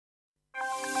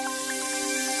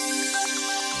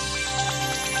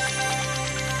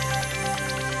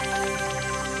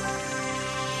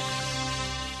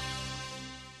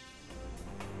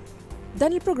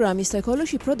Dan il-programm jista' jkollu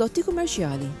xi prodotti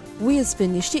kummerċjali.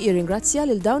 Wheelspin jixtieq jirringrazzja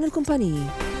lil dawn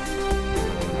il-kumpaniji.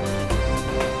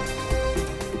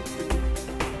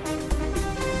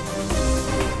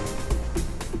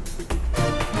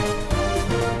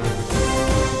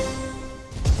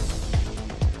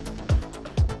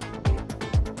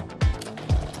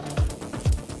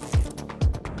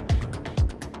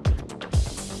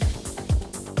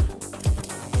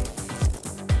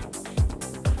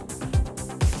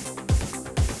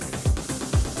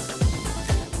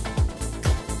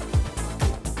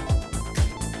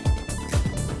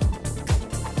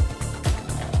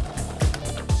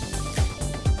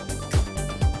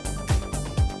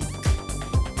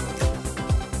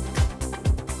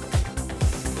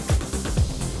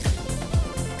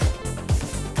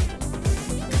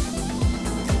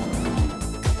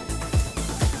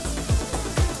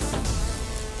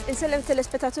 Insellem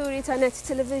telespettaturi ta' Net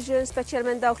Television,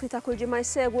 speċjalment dawk li ta' kull ġimgħa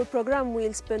jsegwu l-programm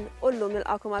Wheelspin u llum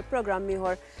nilqakom għal programm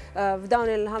ieħor. F'dawn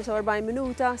il-45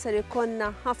 minuta ser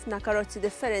ikollna ħafna karozzi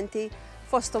differenti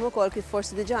fosthom ukoll kif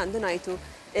forsi diġà għandu ngħidu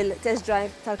il-test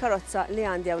drive tal-karozza li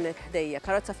għandi hawnhekk ħdejja.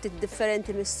 Karozza ftit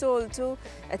differenti mis-soltu,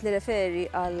 qed nirreferi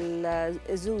għal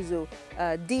Isuzu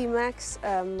D-Max,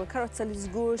 karozza li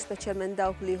żgur speċjalment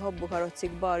dawk li jħobbu karozzi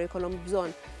kbar jkollhom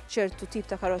bżonn ċertu tip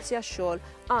ta' karozzi għax-xogħol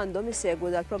għandhom isegwu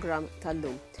dal-programm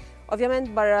tal-lum. Ovvjament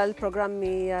barra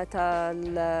l-programmi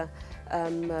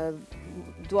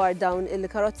dwar dawn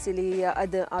il-karozzi li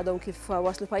għadhom kif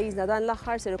waslu pajjiżna dan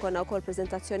l-aħħar ser ikollna wkoll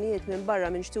preżentazzjonijiet minn barra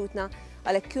minn xtutna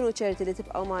għalhekk kienu ċerti li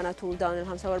tibqgħu magħna tul dawn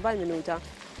il-45 minuta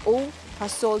u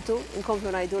ħassoltu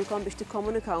nkomplu ngħidulkom biex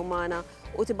tikkomunikaw magħna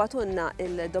u tibatunna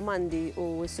il-domandi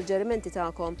u s-suġġerimenti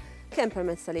tagħkom kemm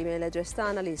permezz tal-email address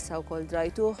tagħna li issa wkoll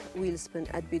drajtuh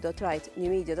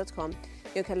wheelspin@b.rightnewmedia.com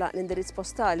jew kellha l-indirizz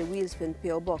postali Wheelspin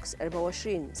PO Box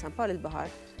 24 San Pawl il-Baħar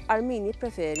għal min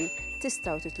jippreferi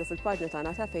tistgħu titlu fil-paġna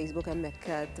tagħna ta' Facebook hemmhekk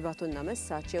tibatunna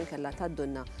messaġġ jew kellha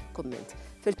tgħaddulna kumment.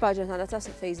 Fil-paġna tagħna ta'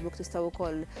 Facebook tistgħu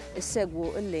wkoll issegwu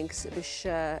l-links biex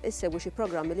issegwu xi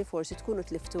programmi li forsi tkunu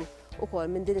tliftu wkoll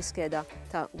minn din iskeda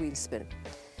ta' Wheelspin.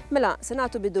 Mela, se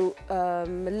nagħtu bidu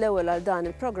mill-ewwel għal dan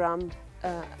il-programm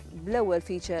bl-ewwel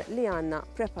feature li għandna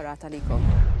preparata likom.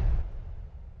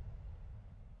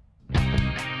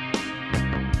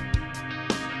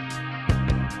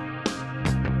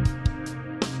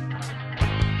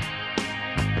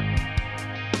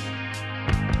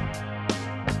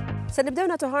 Se nibdew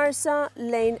nagħtu ħarsa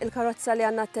lejn il-karozza li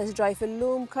għandna test drive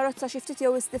illum, karozza xi ftit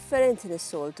jew differenti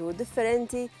nis-soltu,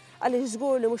 differenti għaliex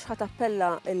żgur li mhux ħatappella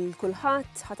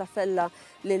l-kulħadd, ħatappella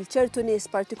lil ċertu nies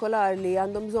partikolari li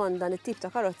għandhom bżonn dan it-tip ta'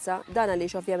 karozza, dan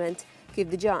għaliex ovvjament kif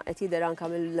diġà qed jidher anke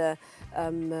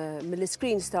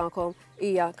mill-screens tagħkom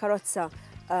hija karozza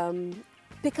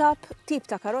pick-up, tip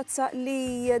ta' karozza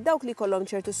li dawk li jkollhom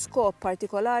ċertu skop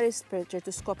partikolari,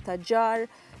 ċertu skop ta' ġar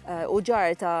u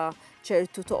ġar ta'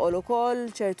 ċertu toqol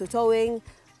ukoll, ċertu towing,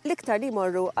 l-iktar li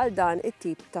jmorru għal dan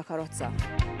it-tip ta' karozza.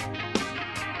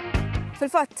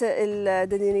 Fil-fatt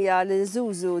din hija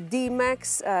l-Isuzu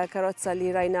D-Max, karozza li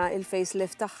rajna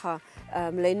il-facelift tagħha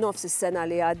lejn nofs is-sena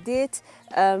li għaddiet.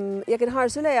 Jekk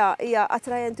inħarsu lejha hija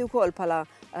attrajenti wkoll bħala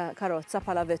karozza,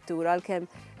 bħala vettura għalkemm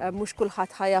mhux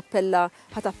kulħadd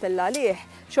ħatappella għalih.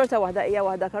 Xorta waħda hija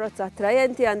waħda karozza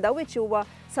attrajenti għandha wiċċ huwa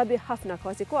sabiħ ħafna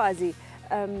kważi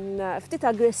ftit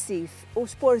aggressiv u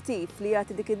sportiv li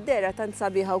jagħti dik id-dera tant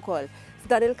sabiħa wkoll.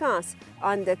 F'dan il-każ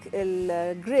għandek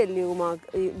il-grill li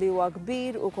huwa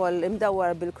kbir ukoll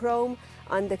imdawwar bil-chrome,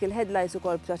 għandek il-headlights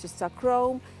ukoll b'taċis ta'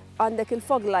 chrome, għandek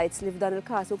il-fog lights li f'dan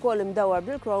il-każ ukoll imdawwar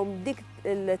bil-chrome, dik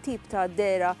il-tip ta'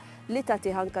 dera li tagħti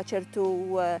anke ċertu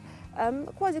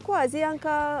kważi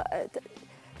anke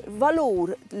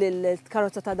valur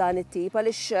lill-karozza ta' dan it-tip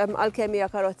għaliex għalkemm hija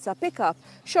karozza pick-up,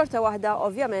 xorta waħda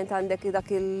ovvjament għandek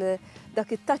dak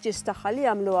it-taċis tagħha li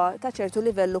jagħmluha ta' ċertu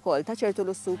livell ukoll, ta' ċertu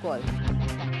lussu wkoll.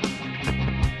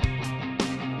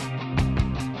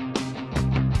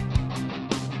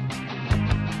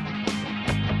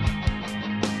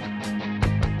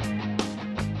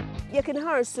 Jekk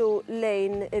inħarsu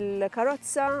lejn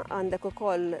il-karozza għandek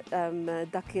ukoll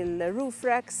dak il-roof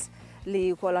racks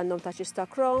li wkoll għandhom taċis ta'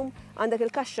 chrome, għandek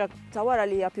il-kaxxa ta' wara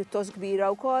li hija pjuttost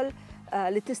kbira wkoll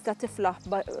li tista' tiflaħ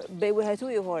bejn wieħed u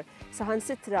ieħor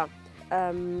saħansitra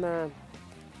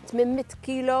 800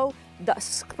 kilo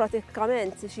daqs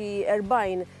pratikament xi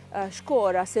 40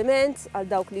 xkora siment għal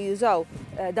dawk li jużaw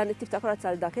dan it-tip ta' karozza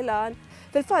għal dak il-għan.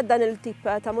 Fil-fatt dan il-tip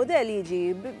ta' modell jiġi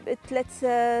b'3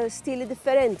 stili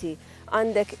differenti.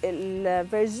 Għandek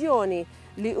il-verżjoni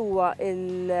li huwa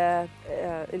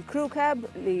il-crew cab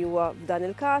li huwa f'dan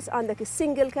il-każ, għandek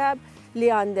il-single cab li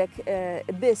għandek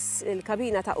biss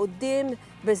il-kabina ta' qudiem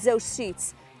biż-żewġ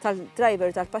seats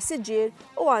tal-driver tal-passiġġier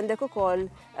u għandek ukoll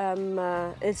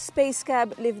il-space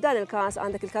cab li f'dan il-każ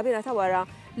għandek il-kabina ta' wara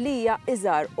li hija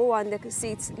iżgħar u għandek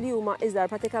seats li huma iżgħar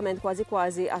pratikament kważi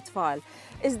għat-tfal.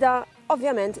 Iżda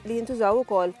ovvjament li jintużaw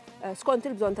ukoll skont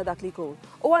il-bżonn ta' dak li jkun.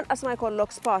 U anqas ma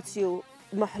jkollok spazju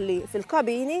maħli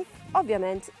fil-kabini,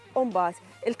 ovvjament mbagħad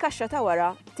il-kaxxa ta' wara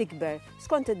tikber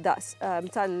skont id-daqs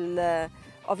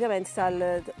ovvjament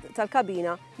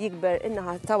tal-kabina jikber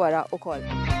in-naħa ta' wara ukoll.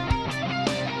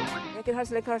 Jekk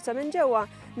inħarsu l-karozza minn ġewwa,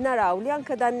 naraw li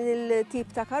anke dan il-tip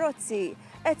ta' karozzi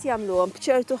qed jagħmluhom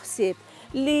b'ċertu ħsieb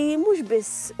li mhux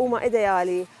biss huma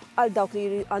ideali għal dawk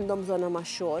li għandhom bżonna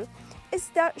max-xogħol,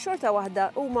 iżda xorta waħda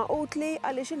huma utli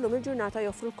għaliex illum il-ġurnata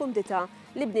joffru l-kumdità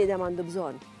li bniedem għandu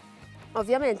bżonn.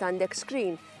 Ovvjament għandek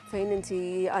screen fejn inti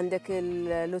għandek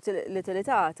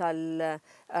l-utilità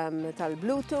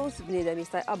tal-Bluetooth, bniedem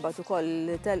jista' jqabbad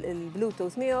ukoll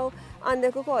il-Bluetooth miegħu,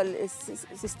 għandek ukoll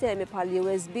sistemi bħal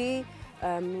USB,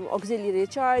 auxiliary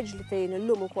charge li fejn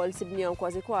illum ukoll sibnihom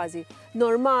kważi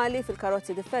normali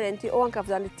fil-karozzi differenti u anke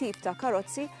f'dan it-tip ta'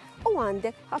 karozzi u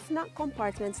għandek ħafna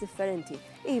compartments differenti.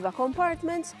 Iva,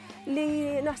 compartments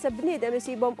li naħseb bniedem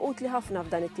isibhom utli ħafna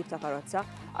f'dan it-tip ta' karozza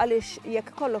għaliex jekk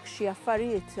kollok xi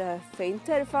affarijiet fejn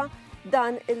terfa'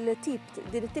 din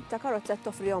it-tip ta' karozza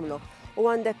toffrihomlok. U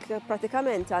għandek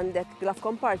pratikament għandek glove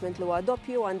compartment li huwa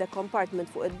doppju, għandek compartment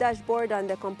fuq id-dashboard,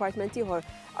 għandek compartment ieħor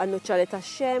għan-nuċċali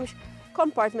tax-xemx,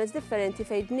 compartments differenti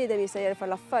fejn bniedem jista' jerfa'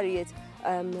 l-affarijiet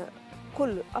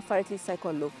kull affarijiet li jista'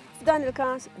 jkollu. F'dan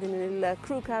il-każ din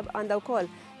il-crew cab għandha wkoll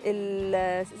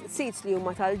il-seats li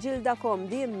huma tal-ġilda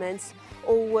komdi immens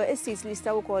u s-seats li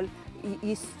jistgħu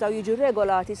jiġu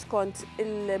regolati skont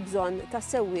il-bżonn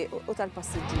tas-sewwieq u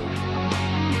tal-passiġġier.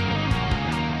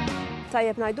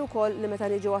 Tajjeb ngħidu wkoll li meta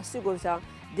niġu għas-sigurtà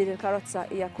din il-karozza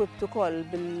hija equipped ukoll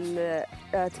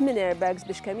bil-8 airbags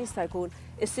biex kemm jista' jkun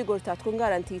is-sigurtà tkun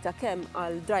garantita kemm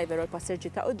għal driver u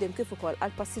l-passiġġier ta' quddiem kif ukoll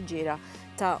għall passiġġiera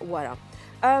ta' wara.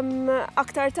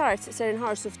 Aktar tard ser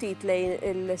inħarsu ftit lejn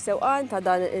il-sewqan ta'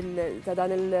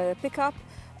 dan il-pickup.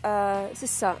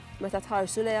 Sissa meta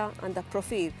tħarsu lejha għandek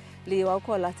profil li huwa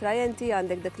wkoll attrajenti,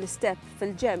 għandek dak l-istep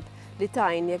fil-ġemp li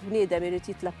tajn jekk bniedem irid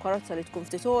jitlab karozza li tkun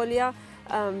ftit għolja.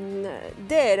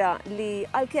 Dera li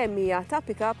għalkemm hija ta'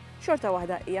 pickup xorta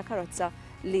waħda hija karozza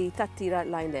li tattira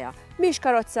lajn lejha. Mhix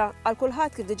karozza għal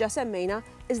kulħadd kif diġà semmejna,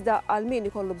 iżda għal min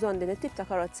ikollu bżonn din it-tip ta'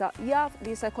 karozza jaf li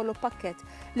jista' jkollu pakkett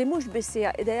li mhux biss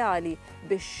hija ideali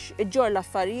biex iġġor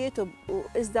l-affarijiet u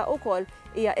iżda wkoll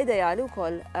hija ideali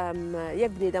wkoll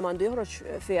jekk bniedem għandu joħroġ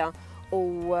fiha u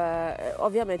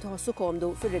ovvjament iħossu komdu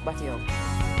fir-rikba tiegħu.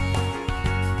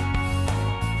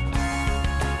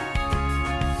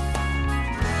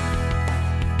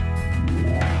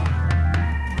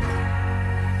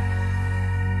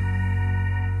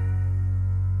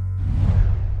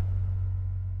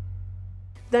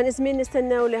 Dan iż-żmien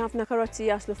nistennew li ħafna karozzi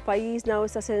jaslu f'pajjiżna u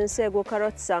issa se insegwu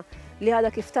karozza li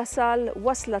għadha kif tasal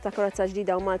wasla ta' karozza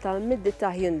ġdida u Malta mid-ditt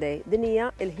ta' Hyundai. Din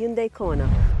hija il-Hyundai Kona.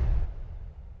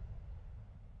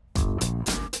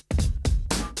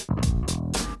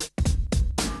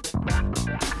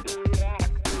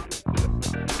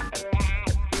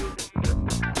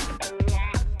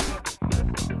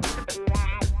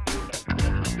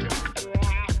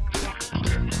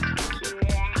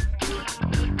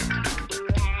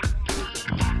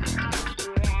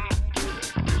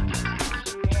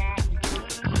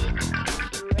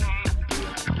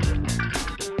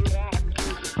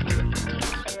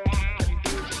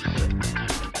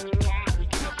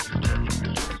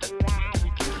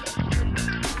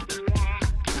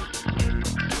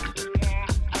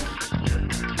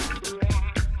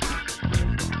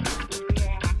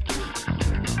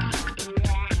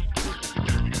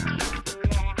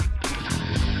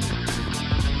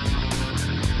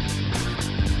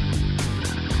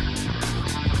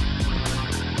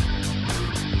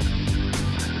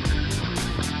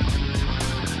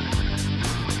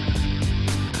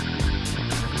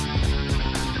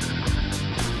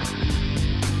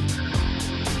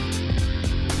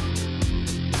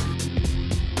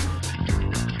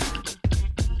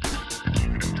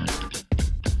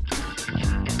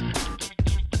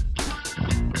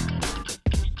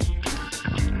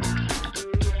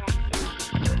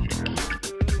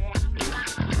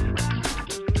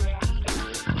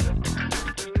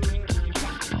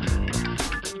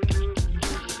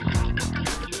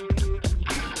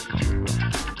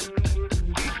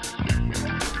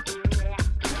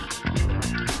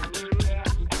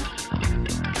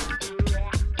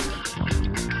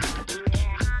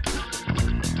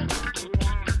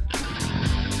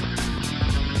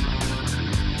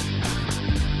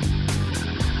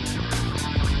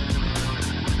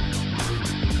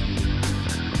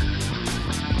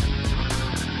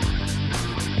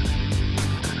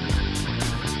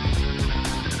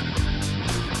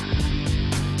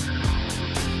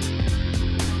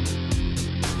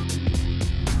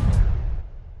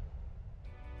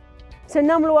 Ser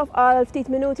namlu għal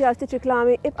ftit minuti għal ftit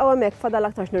reklami, ibqgħu hemmhekk fadal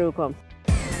aktar xnirukom.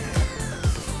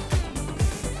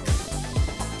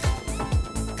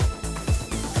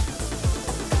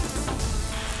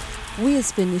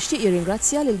 Wheelspin nixtieq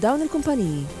jirringrazzja lil dawn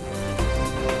il-kumpaniji.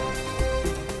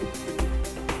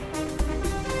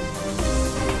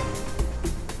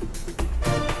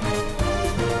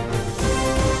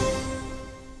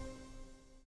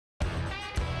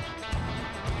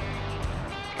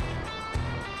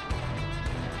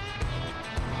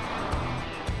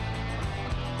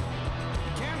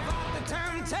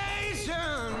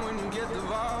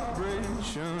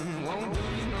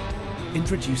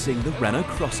 Introducing the Renault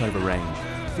crossover range,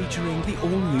 featuring the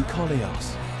all-new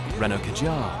Koleos, Renault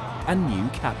Kadjar and new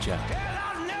Captur.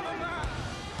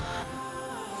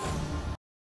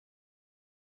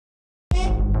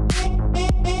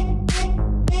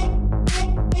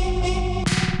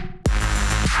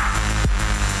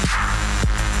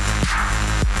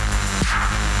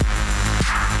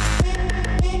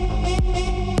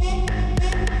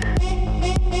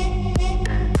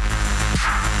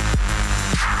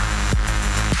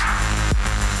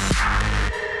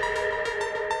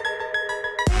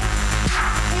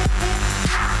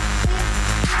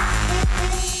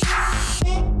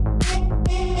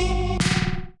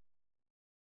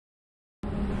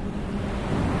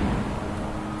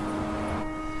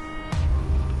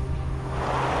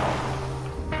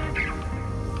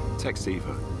 Text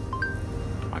Eva.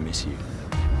 I miss you.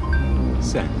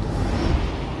 Send.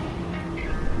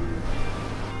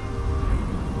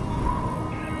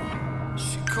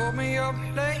 She called me up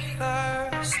late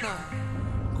last night,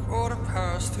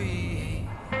 3:15.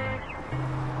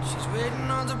 She's waiting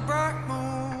on the bright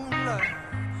moonlight.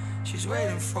 She's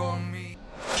waiting for me.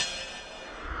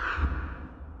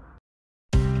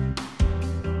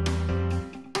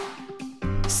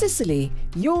 Sicily,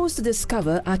 yours to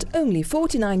discover at only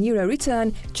 €49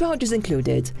 return, charges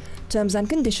included. Terms and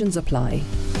conditions apply.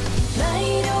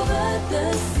 Glide over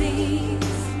the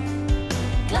seas,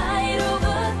 glide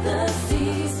over the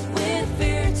seas with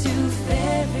Virtu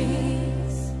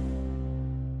ferries.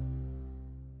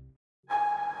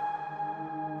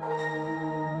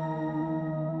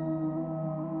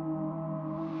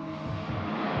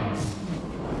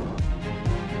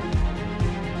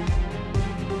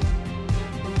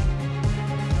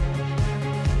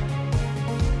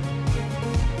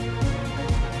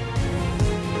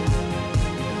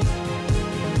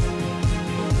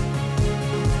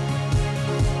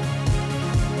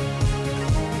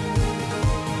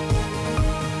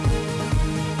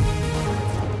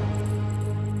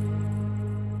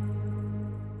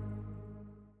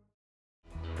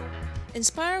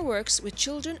 Inspire works with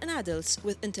children and adults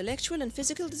with intellectual and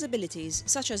physical disabilities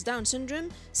such as Down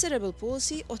syndrome, cerebral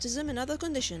palsy, autism and other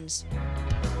conditions.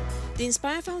 The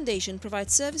Inspire Foundation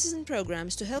provides services and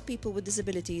programs to help people with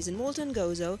disabilities in Malta and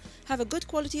Gozo have a good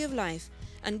quality of life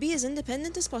and be as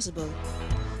independent as possible.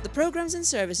 The programs and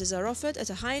services are offered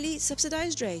at a highly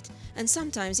subsidized rate and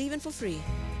sometimes even for free.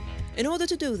 In order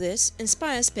to do this,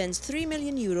 Inspire spends €3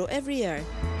 million every year.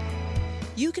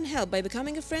 You can help by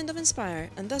becoming a friend of Inspire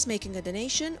and thus making a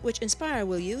donation which Inspire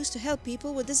will use to help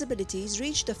people with disabilities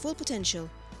reach their full potential.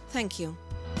 Thank you.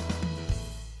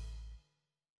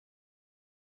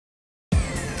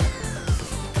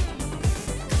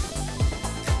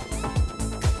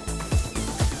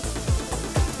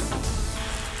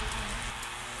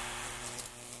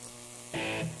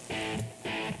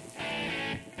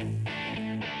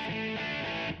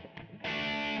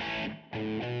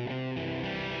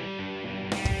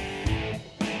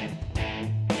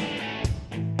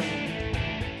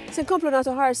 Sinkomplu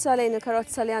nagħtu ħarsa lejn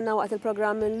il-karozza li għandna waqt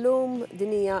il-programm illum,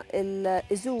 din hija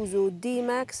l-Isuzu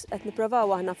D-Max qed nipprovaw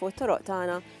aħna fuq it-toroq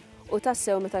tagħna u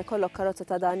tassew meta jkollok karozza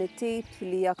ta' dan it-tip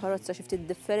li hija karozza xi ftit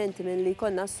differenti minn li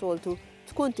jkollna s-soltu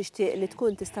tkun tixtieq li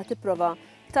tkun tista' tipprova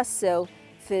tassew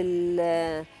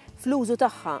fl-użu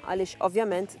tagħha għaliex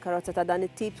ovvjament karozza ta' dan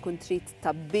it-tip tkun trid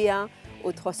tabbija u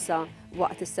tħossha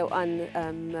waqt is-sewqan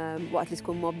waqt li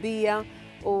tkun mobbija.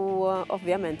 U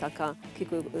ovvjament anka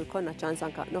kieku konna ċans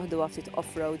anka noħdu ftit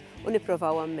off-road u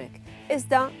nipprovaw hemmhekk.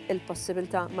 Iżda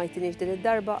il-possibilità ma jtinix din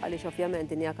id-darba għaliex ovvjament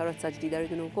din hija karozza ġdida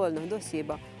rridu wkoll noħdu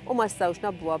ssieba u ma stawx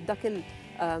nabbuha b'dak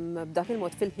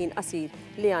il-mod fil-ħin qasir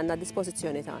li għandna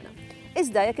dispożizzjoni tagħna.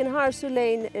 Iżda jekk inħarsu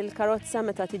lejn il-karozza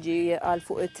meta tiġi għal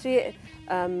fuq it-triq,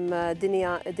 din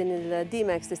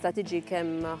il-D-Max tista' tiġi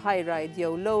kemm high ride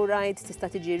jew low ride,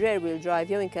 tista' tiġi rear wheel drive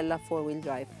jew inkella four wheel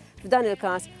drive. F'dan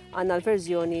il-każ għandna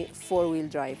l-verżjoni four-wheel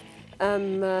drive.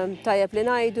 Tajjeb li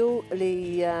ngħidu li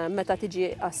meta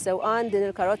tiġi għas-sewqan din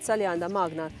il-karozza li għandha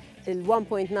magna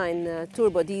il-1.9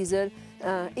 turbo diesel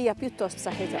hija pjuttost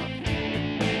b'saħħitha.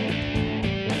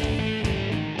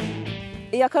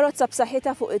 Hija karozza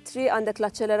b'saħħitha fuq it-triq, għandek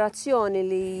l-accelerazzjoni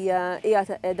li hija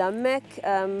qiegħda hemmhekk,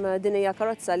 din hija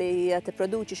karozza li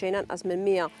tipproduċi xejn anqas minn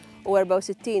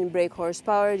 164 brake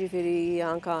horsepower, ġifieri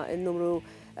anke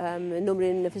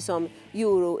n-numri nifisom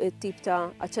juru it-tip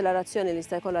ta' accelerazzjoni li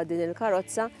jista' jkollha din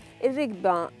il-karozza.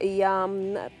 Ir-rikba hija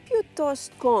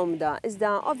pjuttost komda,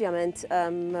 iżda ovvjament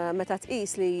meta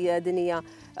tqis li din hija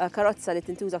karozza li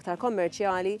tintuża aktar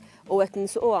kommerċjali u qed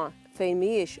ninsuquha fejn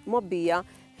mhijiex mobbija,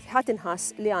 ħadd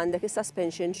inħass li għandek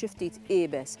is-suspension xi ftit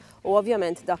qiebes u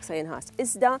ovvjament dak se jinħass.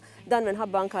 Iżda dan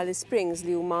minħabba anke l-springs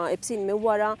li huma qibsin minn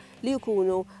wara li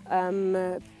jkunu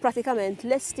pratikament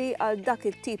lesti għal dak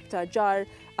it-tip ta' ġar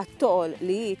għat-toqol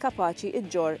li hi kapaċi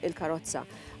iġġor il-karozza.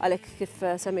 Għalhekk kif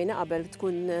semmejna qabel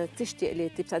tkun tixtieq li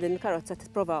t-tip ta' din il-karozza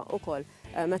tipprova wkoll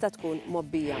meta tkun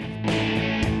mobbija.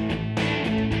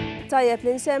 Tajjeb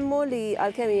li nsemmu li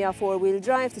għalkemm hija four-wheel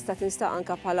drive tista' tinstaq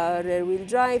anke bħala rear-wheel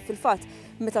drive, fil-fatt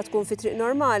meta tkun fi triq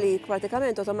normali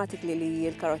pratikament automatically li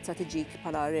l-karozza tiġik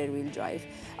bħala rear-wheel drive.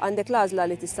 Għandek l-għażla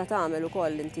li tista' tagħmel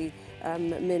ukoll inti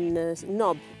minn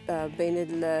knob bejn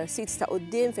il-seats ta'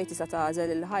 quddiem fejn tista'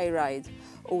 tagħżel il-high ride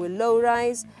u l-low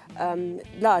rise,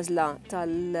 l-għażla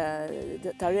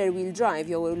tal-rear-wheel drive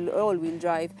jew l-all-wheel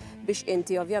drive biex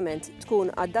inti ovvjament tkun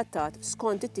adattat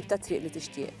skont it-tip ta' triq li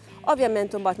tixtieq.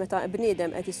 Ovvjament imbagħad meta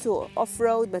bniedem qed isuq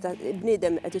off-road, meta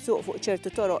bniedem qed isuq fuq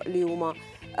ċertu toroq li huma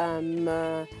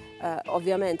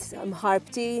ovvjament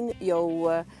mħarbtin jew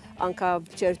anka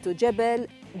b'ċertu ġebel,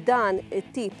 dan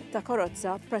it-tip ta'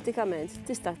 karozza pratikament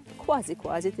tista'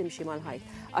 kważi timxi mal-ħajt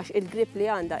għax il-grip li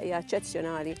għandha hija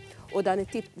eċċezzjonali u din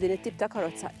it-tip ta'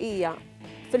 karozza hija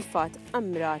fil-fatt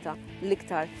ammirata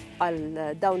l-iktar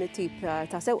għal dawn it-tip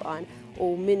ta' sewqan u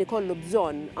min ikollu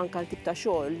bżonn anke l-tip ta'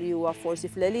 xogħol li huwa forsi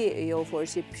fl-għelieq jew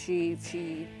forsi b'xi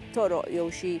toroq jew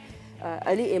xi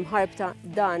għalieq imħarbta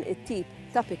dan it-tip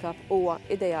ta' pick-up huwa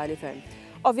ideali ferm.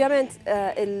 Ovvjament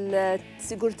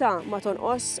il-sigurtà ma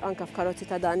tonqos anke f'karozzi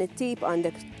ta' dan it-tip,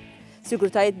 għandek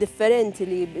sigurtajiet differenti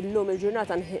li llum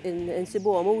il-ġurnata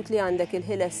insibuhom utli, għandek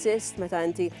il-hill assist meta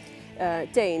inti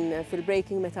tgħin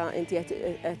fil-braking meta inti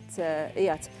qed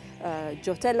qiegħed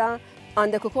ġotella.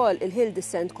 Għandek ukoll il-hill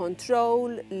descent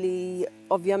control li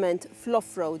ovvjament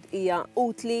fl-off-road hija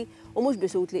utli u mhux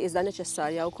biss utli iżda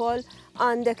neċessarja wkoll.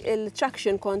 Għandek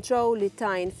il-traction control li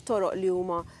tajn f'toroq li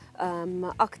huma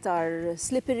aktar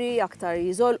slippery, aktar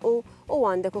jiżolqu u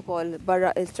għandek ukoll barra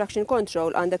il-traction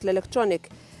control għandek l-electronic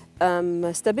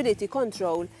stability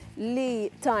control li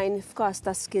tajn f'każ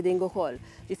ta' skidding ukoll.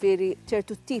 Ġifieri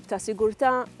ċertu tip ta'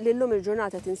 sigurtà li llum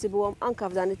il-ġurnata tinsibuhom anke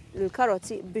f'dan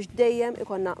il-karozzi biex dejjem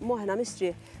ikonna moħħna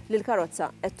mistrieħ li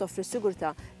l-karozza qed toffri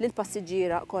s-sigurtà lill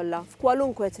passiġġiera kollha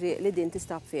f'kwalunkwe triq li din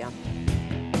tistab fiha.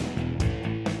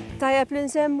 Tajjeb li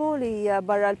nsemmu li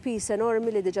barra l-peace enormi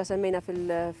li diġà semmejna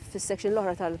fis-section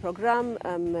l-oħra tal-programm,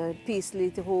 peace li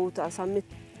tieħu ta'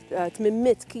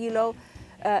 800 kilo.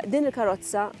 Din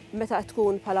il-karozza meta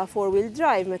tkun bħala four-wheel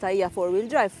drive, meta hija four-wheel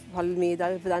drive bħal-mida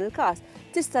f'dan il-każ,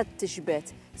 tista' tixbet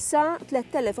sa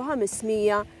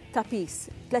 3500 ta'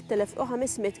 peace,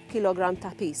 3500 kg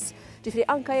ta' peace. Ġifri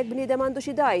anke jekk bniedem għandu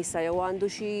xi dajsa jew għandu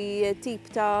xi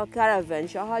tip ta' caravan,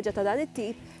 xi ħaġa ta' dan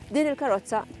it-tip, din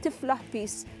il-karozza tiflaħ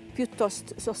peace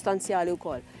pjuttost sostanzjali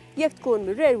wkoll. Jekk tkun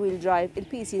rear-wheel drive,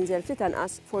 il-peace jinżel ftit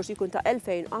anqas, forsi jkun ta'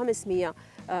 2500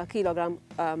 kilogram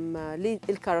li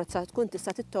l-karozza tkun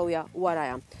tista' tittowja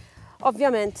warajha.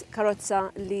 Ovvjament karozza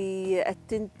li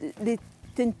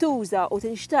tintuża u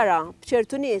tinxtara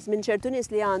b'ċertu nies minn ċertu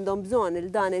nies li għandhom bżonn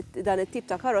dan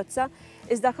it-tip ta' karozza,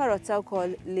 iżda karozza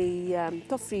wkoll li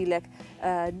toffrilek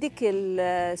dik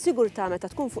il-sigurtà meta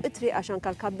tkun fuq it-triq għax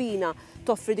anke l-kabina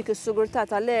toffri dik is-sigurtà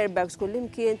tal-airbags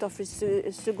kullimkien, toffri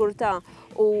s-sigurtà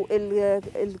u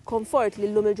l-komfort li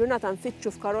llum il-ġurnata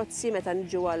nfittxu f'karozzi meta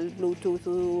niġu għal Bluetooth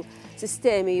u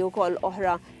sistemi wkoll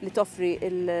oħra li toffri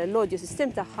l-audio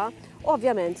system tagħha.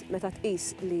 Ovvjament meta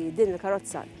tqis li din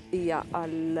il-karozza hija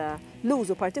għal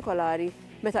l-użu partikolari,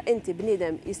 meta inti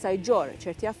bniedem jista' jġor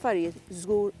ċerti affarijiet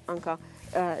żgur anke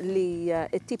li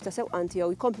t-tip ta' sewqan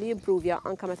tiegħu jkompli jimpruvja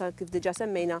anke meta kif diġà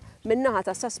semmejna min-naħa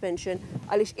tas suspension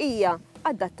għaliex hija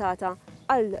adattata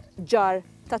għal ġar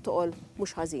ta' toqol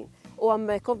mhux ħażin. U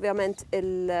hemmhekk ovvjament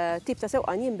il-tip ta'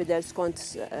 sewqan jinbidel skont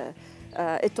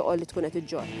it-toqol li tkun qed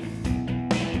iġġor.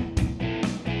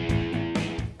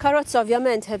 Karozza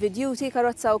ovvjament heavy duty,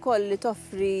 karozza wkoll li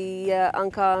toffri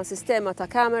anke sistema ta'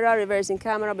 camera, reversing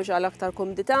camera biex għal aktar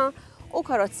komodità u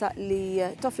karozza li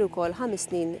toffri wkoll 5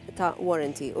 snin ta'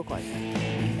 warranty wkoll.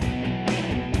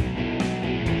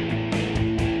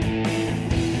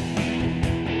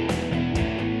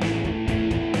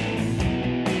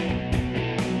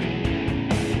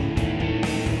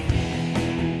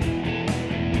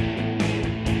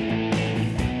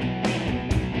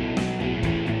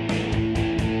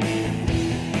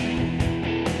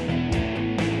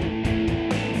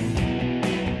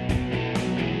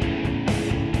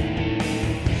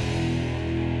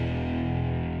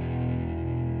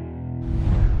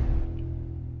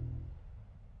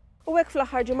 hekk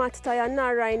fl-aħħar ġimgħat ta'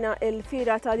 Jannar rajna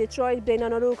l-fira ta' Detroit bdejna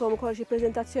nagħmlukom ukoll xi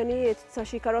preżentazzjonijiet ta'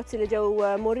 xi karozzi li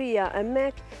ġew murija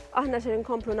hemmhekk. Aħna se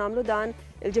nkomplu nagħmlu dan.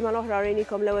 Il-ġimgħa l-oħra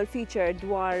rejnikom l-ewwel feature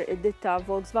dwar id-ditta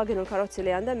Volkswagen u l-karozzi li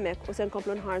għandha hemmhekk u se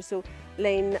nkomplu nħarsu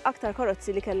lejn aktar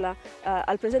karozzi li kellha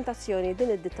għall-preżentazzjoni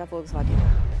din id-ditta Volkswagen.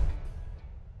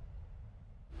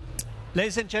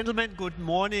 Ladies and gentlemen, good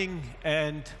morning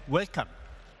and welcome.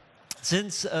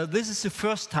 Since this is the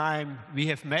first time we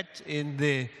have met in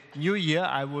the new year,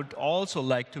 I would also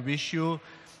like to wish you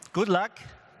good luck,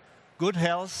 good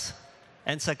health,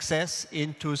 and success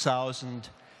in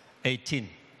 2018.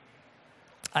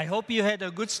 I hope you had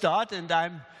a good start, and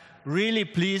I'm really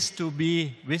pleased to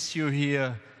be with you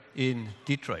here in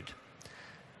Detroit.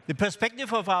 The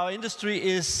perspective of our industry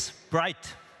is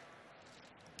bright.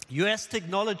 US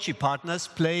technology partners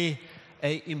play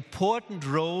an important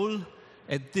role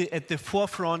at the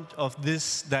forefront of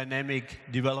this dynamic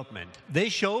development. They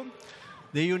show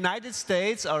the United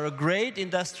States are a great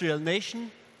industrial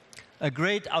nation, a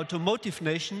great automotive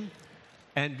nation,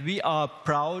 and we are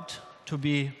proud to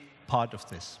be part of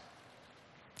this.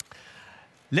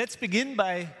 Let's begin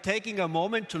by taking a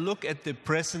moment to look at the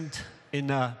present in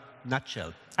a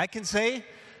nutshell. I can say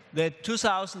that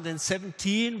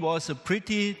 2017 was a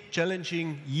pretty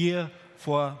challenging year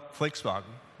for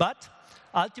Volkswagen, but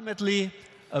ultimately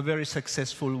a very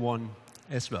successful one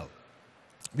as well.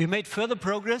 We made further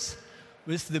progress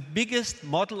with the biggest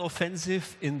model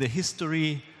offensive in the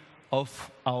history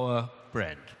of our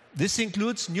brand. This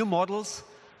includes new models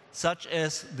such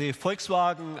as the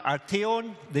Volkswagen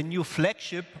Arteon, the new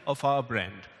flagship of our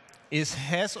brand. It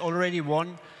has already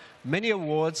won many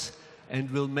awards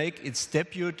and will make its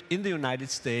debut in the United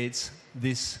States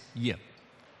this year.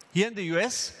 Here in the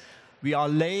US, we are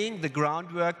laying the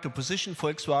groundwork to position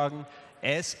Volkswagen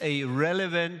as a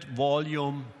relevant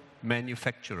volume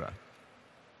manufacturer.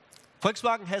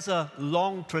 Volkswagen has a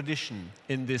long tradition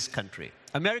in this country.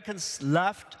 Americans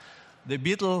loved the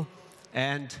Beetle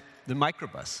and the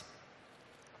microbus.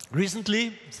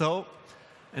 Recently, though,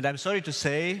 and I'm sorry to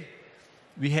say,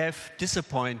 we have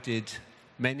disappointed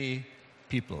many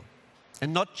people,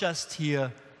 and not just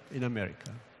here in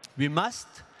America. We must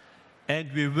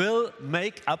and we will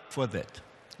make up for that.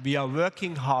 We are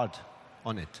working hard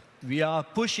on it. We are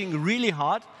pushing really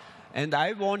hard, and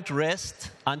I won't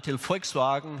rest until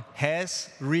Volkswagen has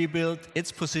rebuilt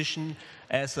its position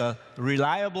as a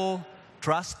reliable,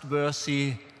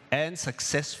 trustworthy, and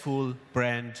successful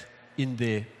brand in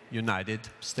the United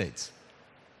States.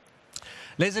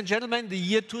 Ladies and gentlemen, the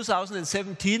year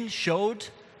 2017 showed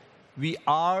we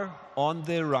are on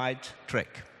the right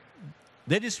track.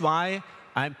 That is why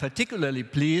I'm particularly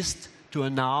pleased to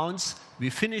announce we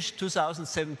finished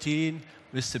 2017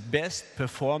 with the best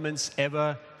performance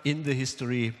ever in the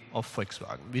history of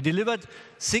Volkswagen. We delivered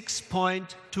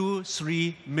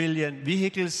 6.23 million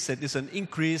vehicles. That is an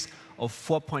increase of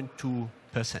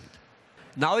 4.2%.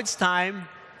 Now it's time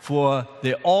for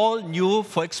the all-new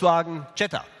Volkswagen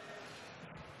Jetta.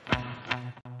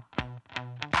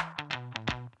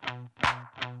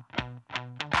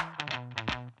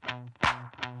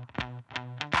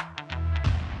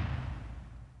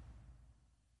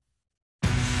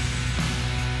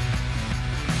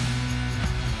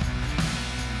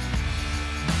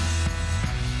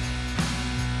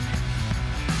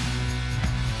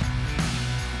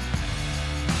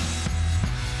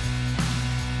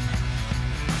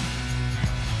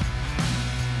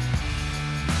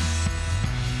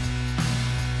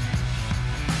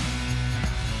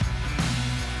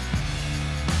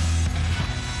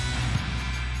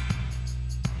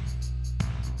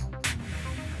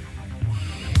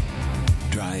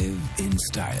 In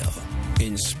style,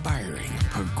 inspiring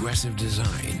progressive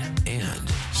design, and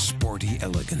sporty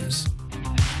elegance.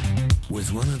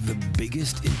 With one of the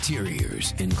biggest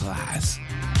interiors in class.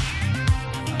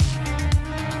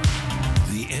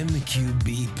 The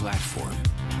MQB platform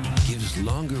gives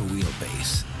longer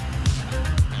wheelbase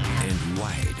and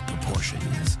wide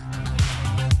proportions.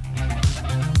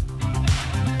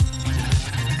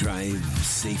 Drive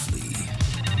safely.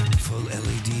 Full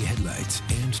LED headlights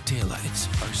and taillights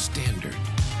are standard.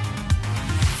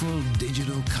 Full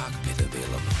digital cockpit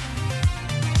available.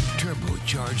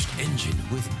 Turbocharged engine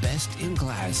with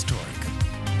best-in-class torque.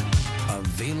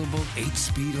 Available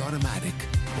 8-speed automatic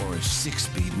or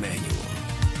 6-speed manual.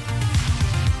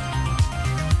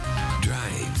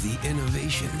 Drive the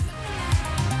innovation.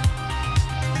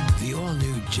 The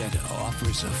all-new Jetta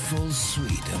offers a full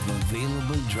suite of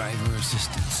available driver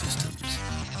assistance systems.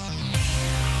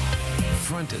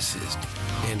 Front assist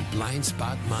and blind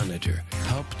spot monitor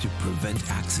help to prevent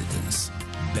accidents.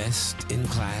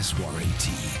 Best-in-class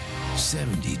warranty.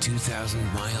 72,000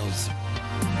 miles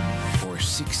or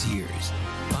 6 years,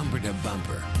 bumper to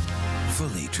bumper,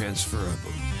 fully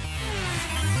transferable.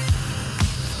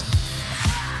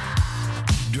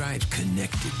 Drive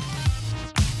connected.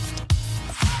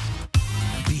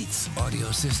 Beats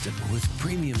audio system with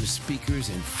premium speakers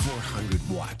and 400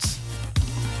 watts.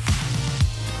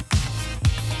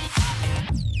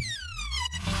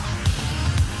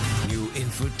 New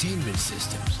infotainment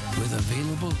systems with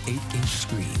available 8-inch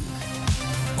screen.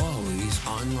 Always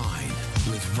online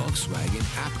with Volkswagen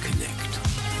App Connect,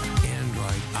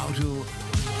 Android Auto,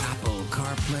 Apple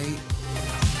CarPlay,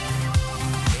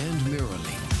 and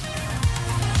MirrorLink.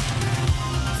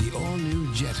 The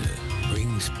all-new Jetta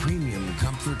brings premium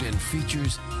comfort and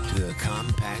features to the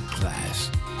compact class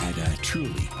at a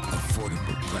truly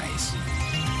affordable price.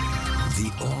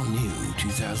 The all-new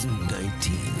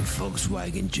 2019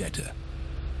 Volkswagen Jetta.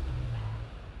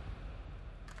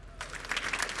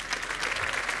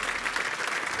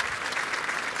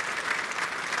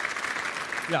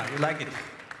 Yeah, you like it.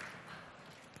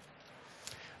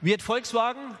 We at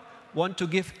Volkswagen want to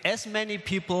give as many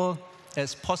people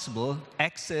as possible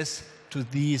access to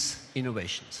these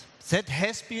innovations. That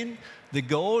has been the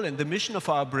goal and the mission of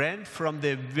our brand from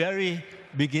the very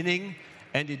beginning,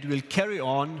 and it will carry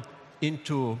on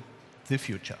into the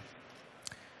future.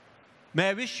 May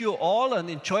I wish you all an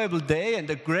enjoyable day and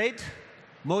a great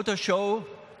motor show.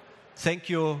 Thank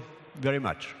you very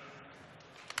much.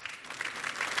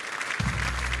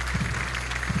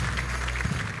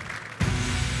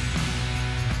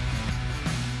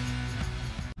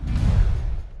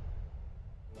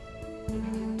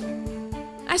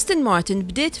 Aston Martin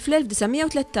bdiet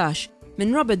fl-1913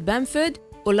 minn Robert Bamford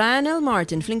u Lionel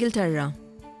Martin fl-Ingilterra.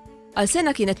 Għal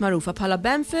sena kienet magħrufa bħala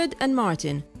Bamford and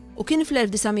Martin u kien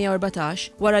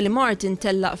fl-1914 wara li Martin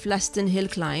tellaq fl-Aston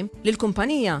Hill Climb li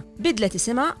l-kumpanija bidlet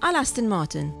isimha għal Aston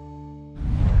Martin.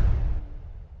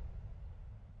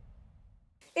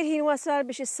 Il-ħin wasal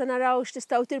biex issa naraw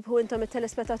x'tistgħu tirbħu intom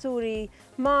it-telespettaturi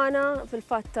magħna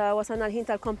fil-fatt wasalna l-ħin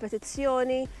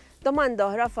tal-kompetizzjoni. Domanda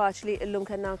oħra faċli illum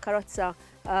kellna karozza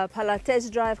bħala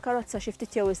test drive, karozza xi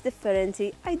ftit jew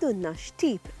differenti, għajdunna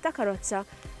x'tip ta' karozza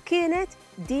kienet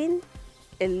din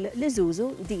l-Isuzu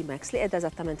D-Max li qiegħda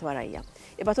eżattament warajja.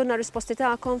 Ibatulna risposti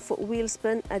tagħkom fuq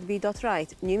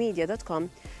wheelspin@b.right, newmedia.com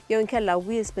jew inkella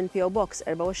Wheelspin PO Box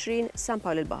 24 San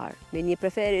Pawl il-Baħar. Min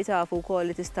jippreferi tafu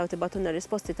wkoll li tistgħu tibatulna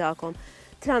risposti tagħkom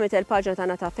tramite il-paġna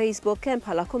tagħna ta' Facebook kemm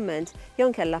bħala kumment jew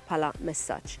inkella bħala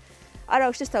messaġġ.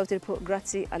 Araw x'tistgħu tirbħu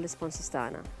grazzi għall-isponsors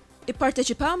tagħna.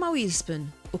 Ipparteċipaw ma' Wheelspin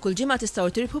u kull ġimgħa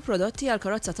tistgħu tirbħu prodotti għall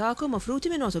karozza tagħkom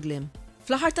offruti minn Autoglim.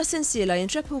 Fl-aħħar tas-sensiela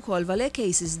jintrebħu wkoll valet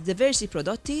cases diversi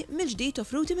prodotti mill-ġdid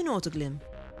offruti minn Autoglim.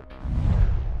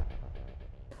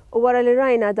 U wara li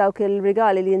rajna dawk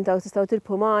il-rigali li jintaw tistgħu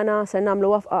tirbħu magħna se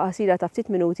nagħmlu wafqa qasira ta' ftit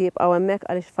minuti jibqgħu hemmhekk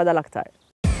għaliex fadal aktar.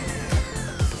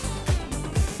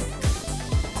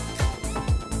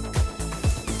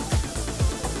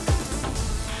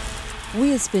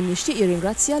 Wheelspin jixtieq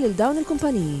jirringrazzja lil dawn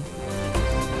il-kumpaniji.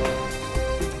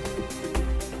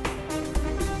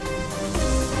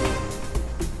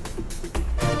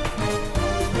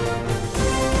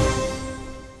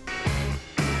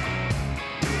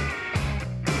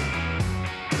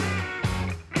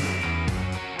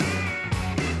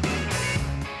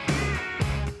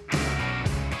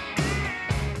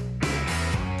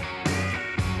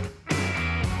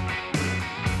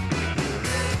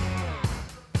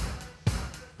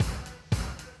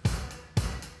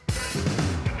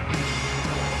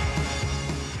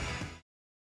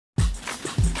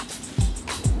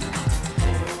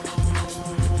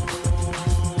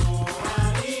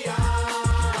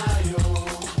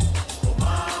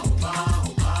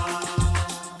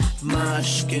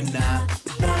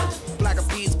 Black of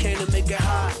bees came to make it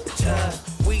hot.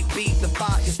 We beat the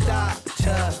fire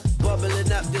starter,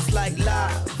 bubbling up just like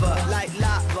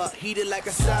lava, heated like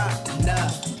a sauna,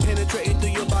 penetrating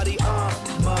through your body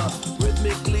armor.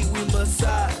 Rhythmically we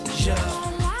massage ya.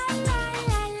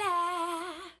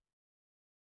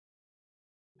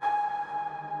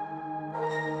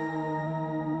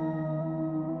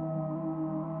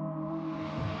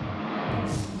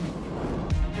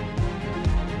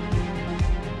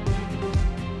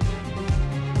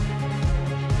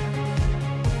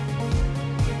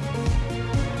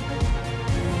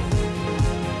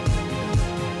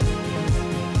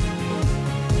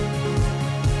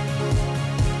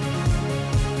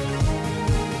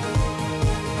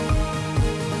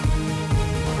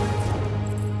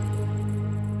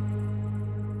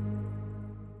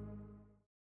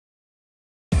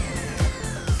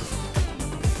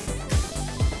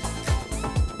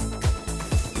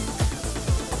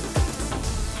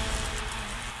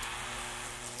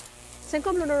 Se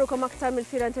nkomplu nurrukom aktar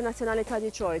mill-Fira Internazzjonali ta'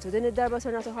 Detroit u din id-darba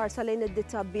ser nagħtu ħarsa lejn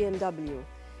id-ditta BMW.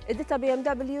 Id-ditta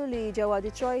BMW li ġewwa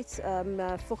Detroit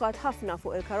fukat ħafna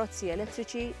fuq il-karozzi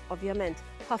elettriċi, ovvjament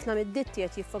ħafna mid-ditti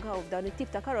qed jiffokaw f'dan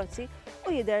it-tip ta' karozzi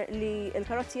u jidher li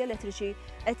l-karozzi elettriċi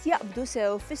qed jaqbdu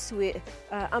sew fis-swieq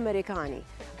Amerikani,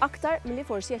 aktar milli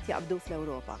forsi qed jaqbdu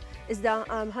fl-Ewropa. Iżda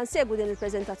ħansegwu din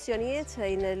il-preżentazzjonijiet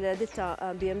fejn il-ditta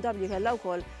BMW kellha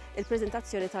wkoll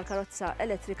il-preżentazzjoni tal-karozza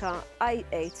elettrika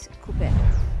i8 Coupe.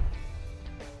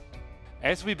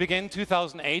 As we begin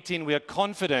 2018, we are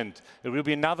confident it will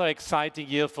be another exciting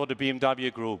year for the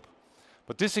BMW Group.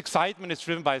 But this excitement is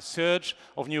driven by a surge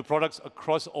of new products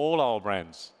across all our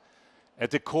brands.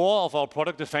 At the core of our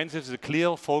product offensive is a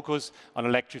clear focus on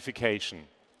electrification.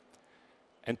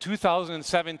 In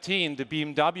 2017, the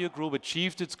BMW Group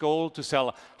achieved its goal to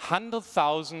sell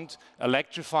 100,000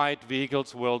 electrified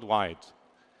vehicles worldwide.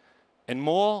 And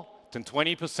more than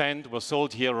 20% were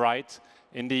sold here right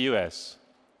in the US.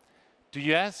 The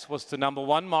US was the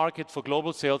 #1 market for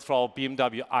global sales for our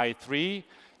BMW i3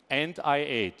 and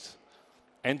i8.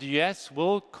 And the US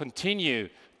will continue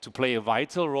to play a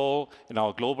vital role in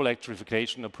our global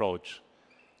electrification approach.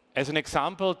 As an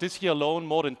example, this year alone,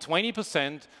 more than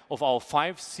 20% of our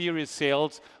 5 Series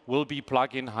sales will be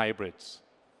plug-in hybrids.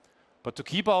 But to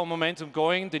keep our momentum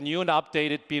going, the new and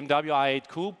updated BMW i8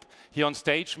 Coupe here on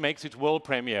stage makes its world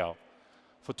premiere.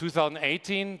 For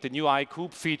 2018, the new i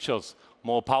Coupe features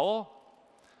more power,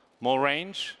 more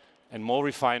range, and more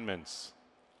refinements.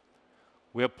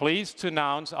 We are pleased to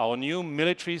announce our new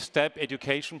military STEP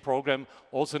education program,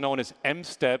 also known as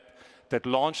M-STEP, that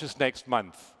launches next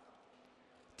month.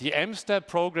 The M-STEP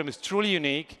program is truly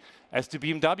unique, as the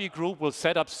BMW Group will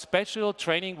set up special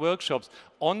training workshops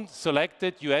on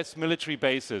selected US military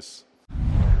bases.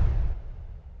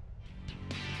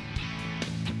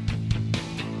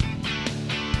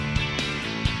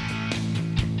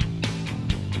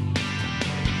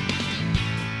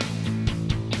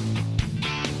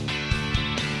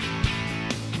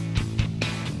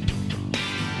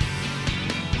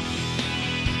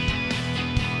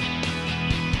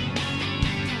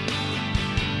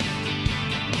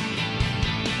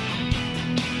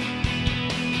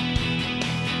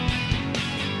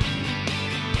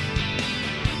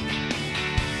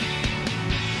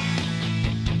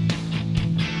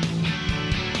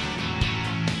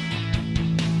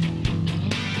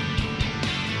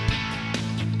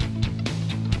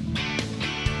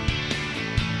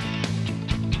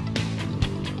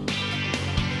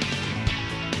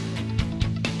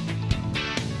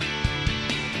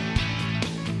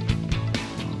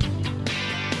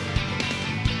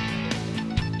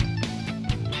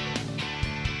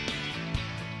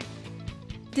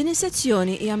 Din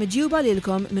is-sezzjoni hija miġjuba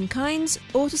lilkom minn Kynes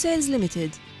Auto Sales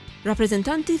Limited,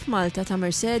 rappreżentanti f'Malta ta'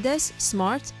 Mercedes,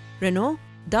 Smart, Renault,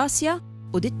 Dacia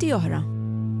u ditti oħra.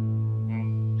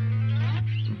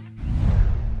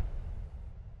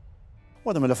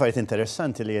 Waħda mill-affarijiet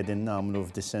interessanti li qegħdin nagħmlu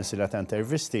f'dis-sensiela ta'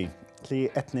 intervisti li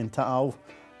qed nintaqgħu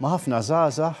ma' ħafna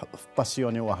żgħażagħ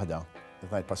f'passjoni waħda.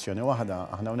 F'din passjoni waħda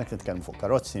aħna hawnhekk nitkellmu fuq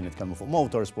karozzi, nitkellmu fuq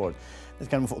motorsport,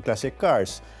 nitkellmu fuq classic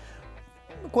cars.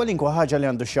 Kwalinkwa ħaġa li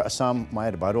għandu x'jaqsam ma'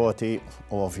 erba' roti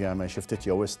u ovvjament xi ftit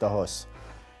jew istaħoss.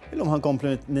 Illum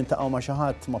ħankomplu nintaqgħu ma' xi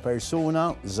ħadd ma' persuna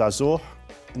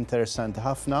żagħżugħ interessanti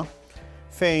ħafna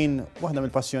fejn waħda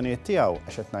mill-passjonijiet tiegħu,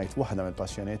 għax qed ngħid waħda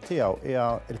mill-passjonijiet tiegħu hija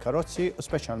l-karozzi u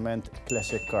speċjalment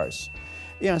classic cars.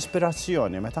 Hija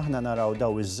inspirazzjoni meta aħna naraw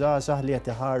daw iż-żgħażagħ li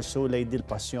qed iħarsu lejn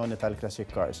il-passjoni tal-classic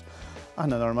cars.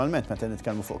 Aħna normalment meta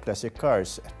nitkellmu fuq classic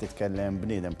cars qed titkellem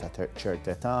bniedem ta'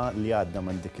 ċerta età li għadda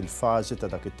minn dik il-fażi ta'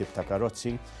 dak it-tip ta'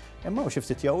 karozzi, imma xi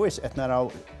ftit jew wisq qed naraw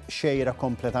xejra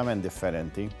kompletament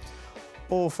differenti.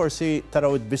 U forsi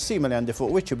taraw id-bissima li għandi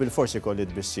fuq wiċċi bil-forsi kolli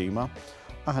id-bissima.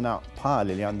 Aħna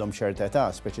bħali li għandhom ċerta età,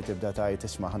 speċi tibda tajt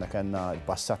isma' aħna kellna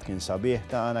l-passat kien sabiħ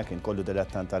tagħna, kien kollu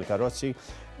dilettant tal-karozzi,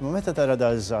 imma meta tara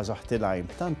da żgħażagħ tilgħim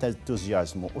tant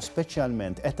entużjażmu u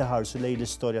speċjalment qed iħarsu lejn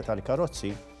l-istorja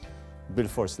tal-karozzi,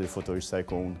 bil-fors li l-futur jista'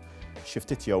 jkun xi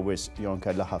ftit jew wisq jew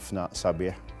nkella ħafna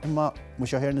sabiħ. Imma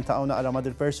mhux aħjar nintaqgħu naqra ma'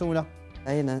 dil-persuna?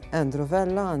 Jiena Andrew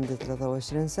Vella, għandi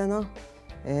 23 sena.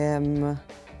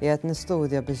 Qiegħed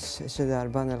nistudja biex xi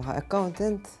darba nilħaq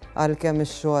accountant għalkemm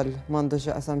ix-xogħol m'għandux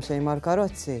jaqsam xejn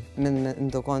mal-karozzi. Minn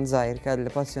indu kont żgħir kelli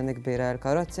passjoni kbira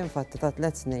għall-karozzi, infatti ta'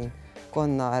 3 snin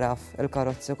kont naraf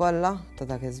il-karozzi kollha ta'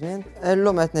 dak iż-żmien.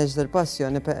 Illum qed neġdi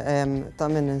l-passjoni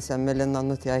ta' min insemmi lin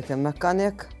nannu tiegħi kien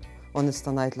mekkanik u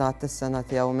nista' ngħid li għadt is-sena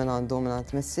tiegħu minn għandu minn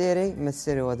għand missieri.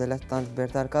 Missieri huwa dilettant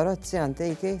kbir tal-karozzi,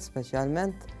 antiki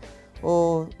speċjalment.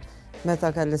 U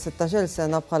meta kelli 16-il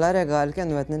sena bħala regal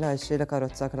kienu qed nilħaxxi li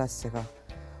karozza klassika.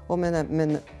 U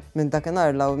minn Minn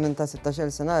dakinhar law minn ta'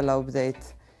 16 sena law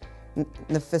bdejt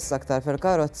nifissa aktar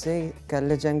fil-karozzi,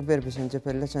 kelli ġen kbir biex nġib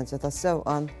il-liċenzja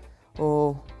tas-sewqan u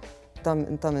ta'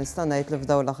 minn stanajt li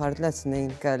f'daw l-aħħar 3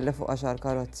 snin kelli fuq 10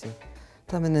 karozzi.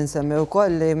 Ta' minn insemmi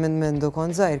wkoll li minn mindu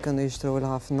kont żgħir kienu jixtru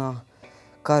ħafna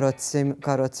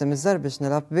karozzi miżżar biex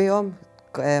nilab bihom,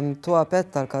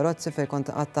 twapet tal-karozzi fejn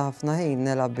kont qatta ħafna ħin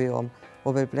nilab bihom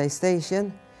u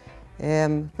bil-PlayStation.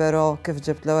 Pero kif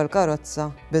ġibt l-ewwel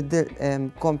karozza,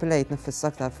 komplejt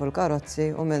nifissa aktar fuq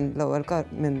il-karozzi u minn l-ewwel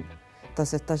minn ta'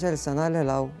 16 sena li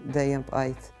law dejjem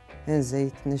bqajt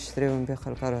inżid nixtri u nbieħ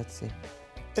il-karozzi.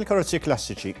 Il-karozzi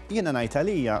klassiċi, jiena ngħid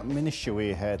għalija m'iniex xi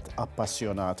wieħed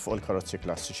appassjonat fuq il-karozzi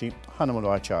klassiċi,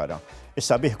 ħanamlu ċara.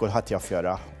 Issa bih kulħadd jaf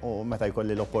jarah u meta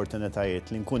jkolli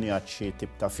l-opportunitajiet li nkun jgħid xi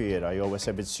tip ta' fiera jew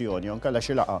esibizzjoni jew nkella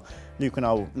xi laqgħa li jkun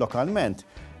hawn lokalment,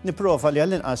 nipprova li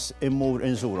għall-inqas immur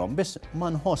inżurhom, biss ma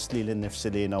nħoss li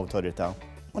l-nifsi li awtorità.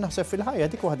 U naħseb fil-ħajja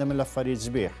dik waħda mill-affarijiet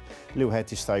sbieħ li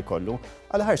wieħed jista' jkollu.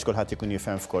 Għal ħarx kulħadd ikun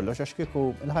jifhem f'kollox għax kieku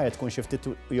l-ħajja tkun xi ftit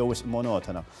jew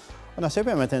monotona. U naħseb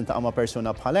hemm meta intaqa' ma'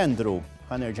 persuna bħal Andrew,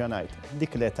 ħanerġa' ngħid,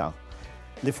 dik l-età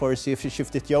li forsi xi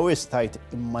ftit jew istajt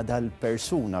imma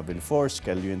dal-persuna bil-fors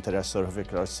kellu jinteressu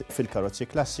fil-karozzi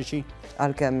klassiċi.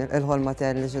 Għalkemm il-ħolma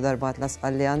tiegħi li xi darba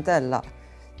tlassqal li għantella.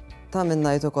 Ta' minn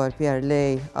ngħid ukoll Pier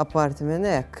li apparti minn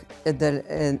hekk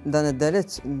dan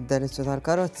id-delizzju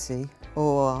tal-karozzi u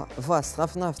vast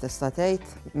ħafna f'tista'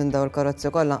 tgħid minn dawn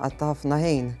il-karozzi kollha qatta ħafna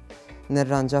ħin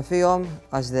nirranġa fihom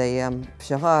għax dejjem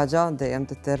b'xi ħaġa, dejjem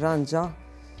tittirranġa,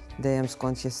 dejjem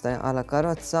skont jista' jinqala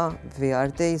karozza,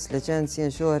 VRTs, liċenzji,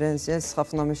 insurances,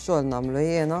 ħafna mix-xogħol nagħmlu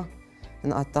jiena,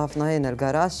 nqatta ħafna ħin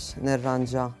il-garaxx,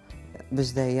 nirranġa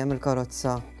biex dejjem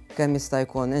il-karozza kemm jista'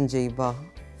 jkun inġiba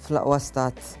fl-aqwa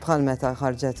stat bħal meta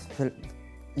ħarġet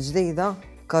fil-ġdida.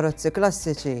 Karozzi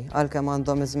klassiċi għalkemm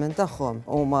għandhom iż-żmien tagħhom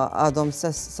huma għadhom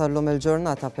sallum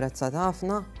il-ġurnata apprezzati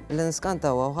ħafna li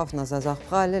niskantaw ħafna żgħażagħ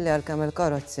bħali li għalkemm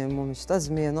il-karozzi mhumiex ta'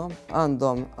 żmienhom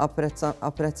għandhom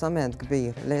apprezzament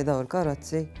kbir lejn dawn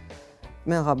il-karozzi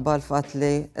minħabba l-fatt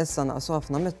li issa naqsu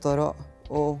ħafna mit-toroq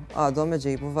u għadhom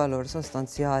iġibu valur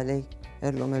sostanzjali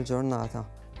illum il-ġurnata.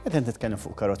 Meta inti titkellem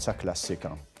fuq karozza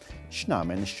klassika,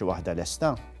 x'nagħmel nixtri waħda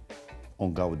lesta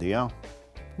u ngawdiha?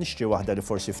 Nixtri waħda li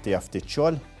forsi ftija ftit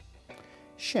xogħol?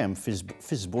 X'hemm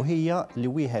fi żbuħija li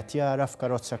wieħed jara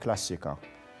f'karozza klassika?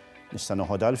 Nista'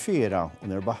 noħodha l-fiera u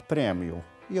nirbaħ premju,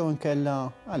 jew inkella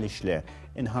għaliex le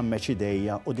inħammeġ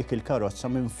idejja u dik il-karozza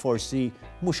minn forsi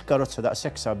mhux karozza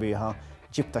daqshekk sabiħa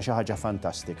ġibta xi ħaġa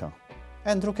fantastika.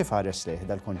 Andrew kif ħares lejh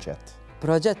dal-kunċett?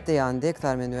 Proġetti għandi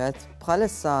iktar minn wieħed,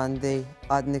 bħalissa għandi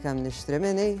għadni kemm nixtri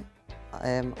minni,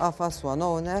 qafas one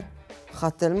owner,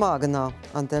 ħadd il-magna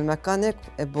għand il-mekkanik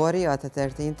ibborija ta'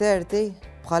 1330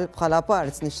 bħala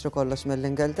parts nixtru kollox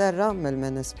mill-Ingilterra,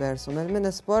 mill-Minispers u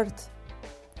mill-Minisport.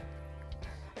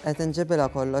 Qed inġibilha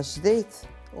kollox ġdid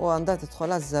u għandha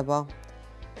tidħol għaż-żeba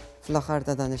fl-aħħar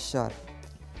ta' dan ix-xahar.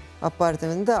 Apparti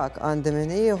minn dak għandi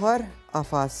min ieħor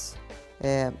qafas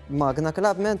Magna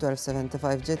Clubman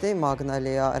 1275 GT, magna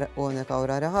li hija unika u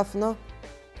rari ħafna.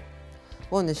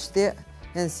 U nixtieq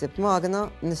insib magna,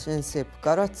 insib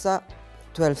karozza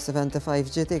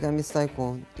 1275 GT kemm jista'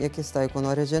 jkun, jekk jista'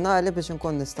 jkun oriġinali biex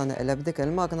inkun nista' neqleb dik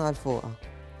il-magna għal fuqha.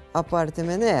 Apparti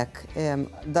minn hekk,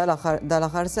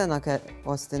 dal-aħħar sena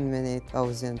Austin Mini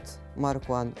 1000 Mark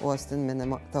 1 u Austin Mini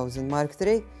 1000 Mark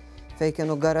 3 fejn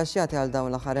kienu garaxxjati għal dawn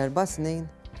l-aħħar 4 snin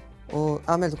u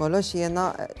għamilt kollox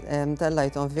jiena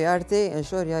tellajthom VRT,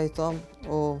 inxurjajthom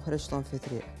u ħriġthom fi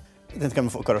triq. Int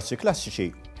kemm fuq karozzi klassiċi,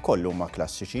 kollu huma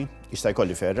klassiċi, jista'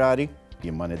 jkolli Ferrari,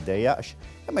 jien ma niddejjaqx,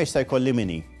 imma jista' jkolli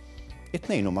Mini.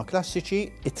 It-tnejn huma klassiċi,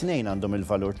 it-tnejn għandhom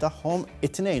il-valur tagħhom,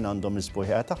 it-tnejn għandhom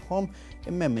il-sbuħija tagħhom,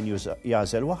 imma hemm min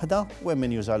jażel waħda u hemm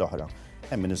min juża l-oħra.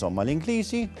 Hemm min iżomm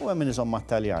mal-Ingliżi u hemm min iżomm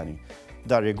mat-Taljani.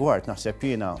 Dar rigward naħseb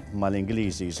jiena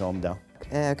mal-Ingliżi jżomm da.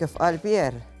 Kif qal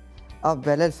Pier,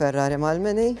 qabbel il-Ferrari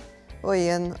mal-Mini u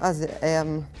jien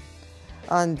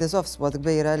għandi soft spot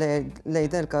kbira lejn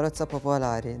din il-karozza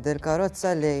popolari. Din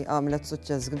il-karozza li għamlet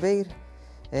suċċess kbir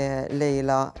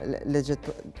lejla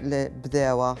li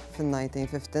bdewa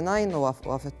fin-1959 u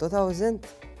wafquha fit-2000.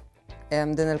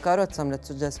 Din il-karozza għamlet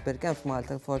suċċess kbir kemm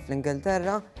f'Malta kif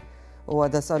fl-Ingilterra u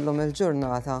għadha sallum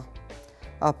il-ġurnata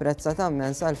apprezzat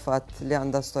ammens għall-fatt li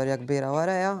għandha storja kbira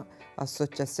warajha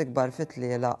għas-suċċess ikbar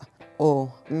fit-tlielaq u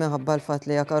minħabba l-fatt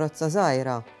li hija karozza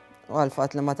żgħira u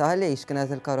għal-fatt li ma taħlix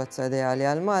kienet il-karozza ideali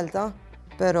għal Malta,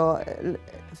 pero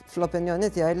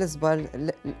fl-opinjoni tiegħi l-iżbal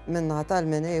minnaħa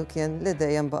tal-Mini kien li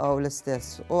dejjem baqgħu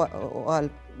l-istess u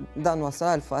dan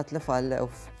wasal għal-fatt li fallew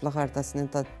fl-aħħar ta'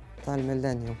 snin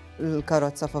tal-millenju.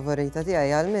 Il-karozza favorita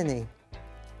tiegħi għal-Mini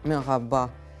minħabba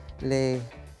li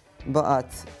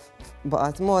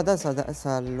baqat moda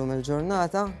sal-lum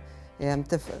il-ġurnata,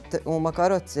 huma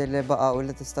karozzi li baqgħu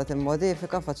li tista'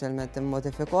 timmodifika, faċilment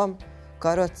timmodifikhom,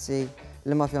 karozzi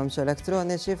li ma fihomx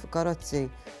elettroniċi,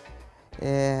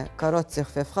 karozzi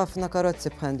ħfief ħafna, karozzi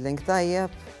b'handling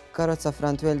tajjeb, karozza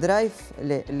front wheel drive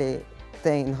li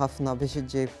tgħin ħafna biex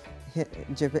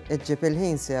iġġib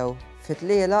il-ħin sew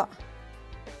fit-tlielaq.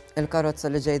 Il-karozza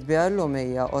li ġejt biha llum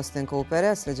hija Austin Cooper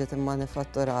S li ġiet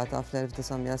immanifatturata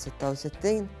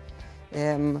fl-1966.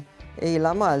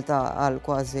 Ilha Malta għal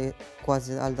kważi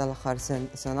għal dal-aħħar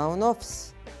sena u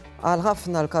nofs. Għal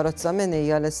ħafna l-karozza min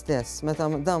hija l-istess, meta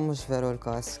dan mhux veru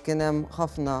l-każ. Kien hemm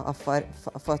ħafna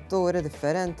fatturi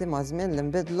differenti ma' żmien li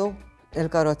nbidlu.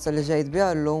 Il-karozza li ġejt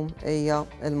biha llum hija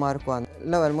l-Mark 1.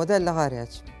 L-ewwel modell li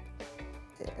ħareġ.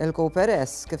 Il-Cooper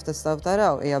S kif tistgħu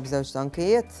taraw hija b'żewġ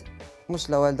tankijiet, mhux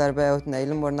l-ewwel darba jew tnejn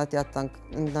li mmur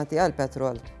nagħtiha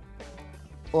l-petrol.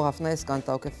 U ħafna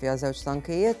jiskantaw kif fiha żewġ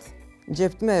tankijiet.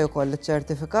 Ġibt mej ukoll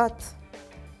iċ-ċertifikat,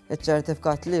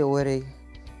 iċ-ċertifikat li juri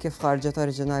kif ħarġet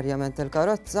oriġinarjament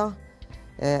il-karozza,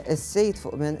 is-sit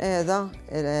fuq minn qiegħda,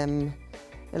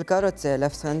 il-karozza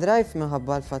left-hand drive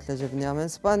minħabba l-fatt li ġibniha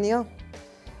minn Spanja,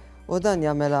 u dan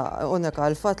jagħmilha unika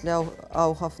l-fatt li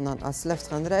hawn ħafna nqas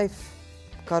left-hand drive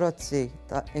karozzi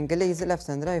ta' Ingliżi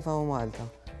left-hand drive hawn Malta.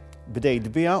 Bdejt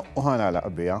biha u ħanalaq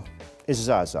biha.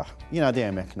 Iż-żgħażagħ, jiena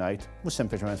dejjem hekk ngħid, mhux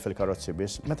sempliċement fil-karozzi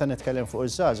biss, meta nitkellem fuq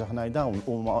iż-żgħażagħ ngħid dawn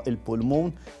huma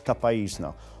l-pulmun ta' pajjiżna,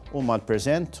 huma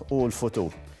l-preżent u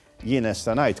l-futur. Jien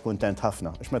nista' ngħid kuntent ħafna,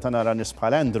 għax meta nara nies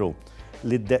bħal Andrew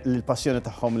li l-passjoni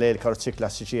tagħhom lejn il-karozzi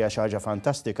klassiċi hija xi ħaġa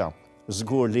fantastika,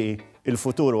 żgur li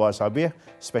l-futur huwa sabiħ,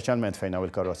 speċjalment fejn hawn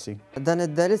il-karozzi. Dan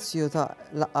id-delizzju ta'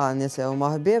 laqani sew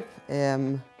maħbieb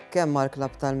kemm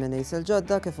mal-klabb tal-Minis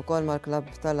il-ġodda kif ukoll mal-klabb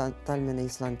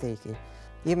tal-Minis l-Antiki.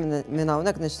 Jien minn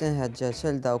hawnhekk nixtieq inħeġġeġ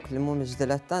il dawk li mhumiex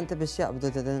dilettanti biex jaqbdu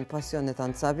din il-passjoni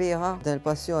tant sabiħa, din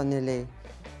il-passjoni li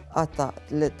qatta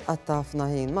ħafna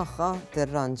ħin magħha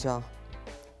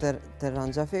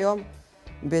tirranġa fihom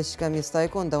biex kemm jista'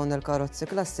 jkun dawn il-karozzi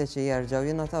klassiċi jerġgħu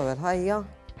jingħataw il-ħajja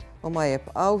u ma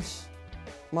jibqgħux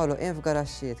magħluqin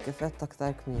f'garaxxijiet kif qed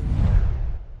aktar kmieni.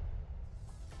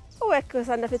 U hekk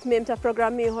sanna fit-tmiem ta'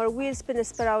 programm ieħor Wheelspin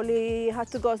nisperaw li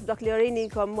ħadtu gost dak li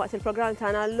orinikom waqt il-programm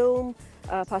tagħna llum.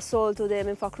 Passoltu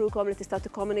dejjem infakrukom li tistgħu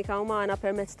tikkomunikaw magħna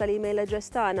permezz tal-email address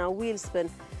tagħna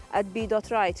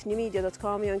wheelspin@b.right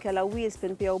newmedia.com jew inkella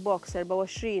Wheelspin PO Box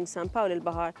 24 San Pawl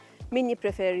il-Baħar. Min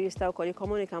jippreferi jistgħu wkoll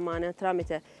jikkomunika magħna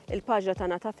tramite il-paġna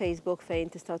tagħna ta' Facebook fejn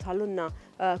tistgħu tħallulna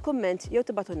kumment jew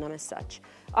tibatulna messaġġ.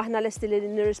 Aħna lesti li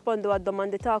nirrispondu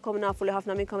għad-domandi tagħkom, nafu li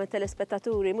ħafna minnkom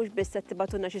it-telespettaturi mhux biss qed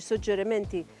tibatulna xi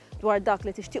suġġerimenti dwar dak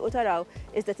li tixtiequ taraw,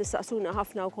 iżda tistaqsuna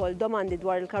ħafna wkoll domandi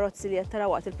dwar il-karozzi li qed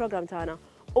taraw waqt il-programm tagħna.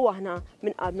 U aħna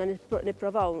minn qabna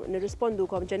nipprovaw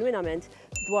nirrispondukom ġenwinament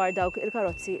dwar dawk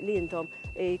il-karozzi li intom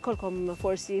jkollkom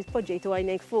forsi tpoġġejtu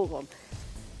għajnejk fuqhom.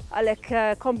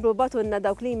 Għalhekk komplu batunna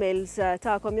dawk l-emails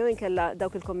tagħkom jew inkella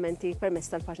dawk il-kommenti permezz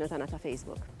tal-paġna tagħna ta'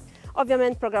 Facebook.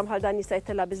 Ovvjament programm bħal dan jista'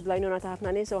 jittella biss blajnuna ta'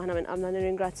 ħafna nies u aħna minn qabna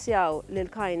nirringrazzjaw lil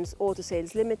Kynes Auto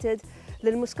Sales Limited,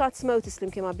 lil Muscat's Motors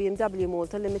flimkien ma' BMW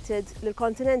Malta Limited, lil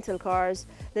Continental Cars,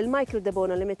 lil Michael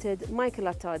Debona Limited, Michael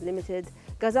Attad Limited,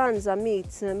 Gazanza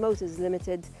Meat Motors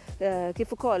Limited,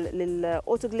 kif ukoll lil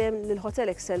Autoglim, lil Hotel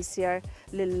Excelsior,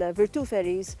 lil Virtu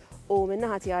Ferries u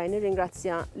min-naħa tiegħi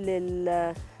nirringrazzja lil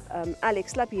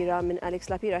Alex Lapira minn Alex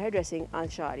Lapira Hairdressing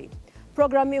għal xari.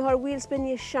 Programm ieħor Wheelspin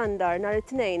jixxandar nhar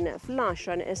it-tnejn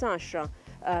fl-10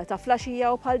 ta'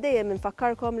 flaxija u bħal dejjem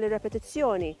infakkarkom li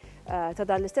repetizzjoni ta'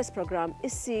 dan l-istess programm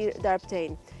issir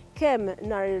darbtejn. Kemm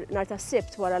nhar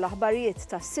tas-Sibt wara l-aħbarijiet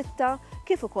tas-6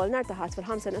 kif ukoll nhar ta' Ħadd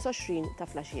fil-25 ta'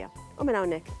 flaxija. U minn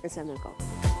hawnhekk insemmilkom.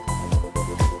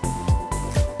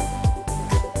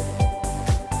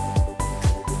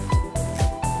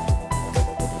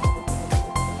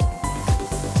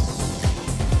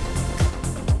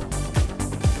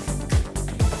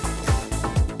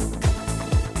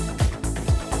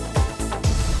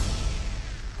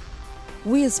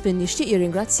 Wheelspin jixtieq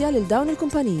jirringrazzja lil dawn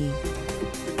il-kumpaniji.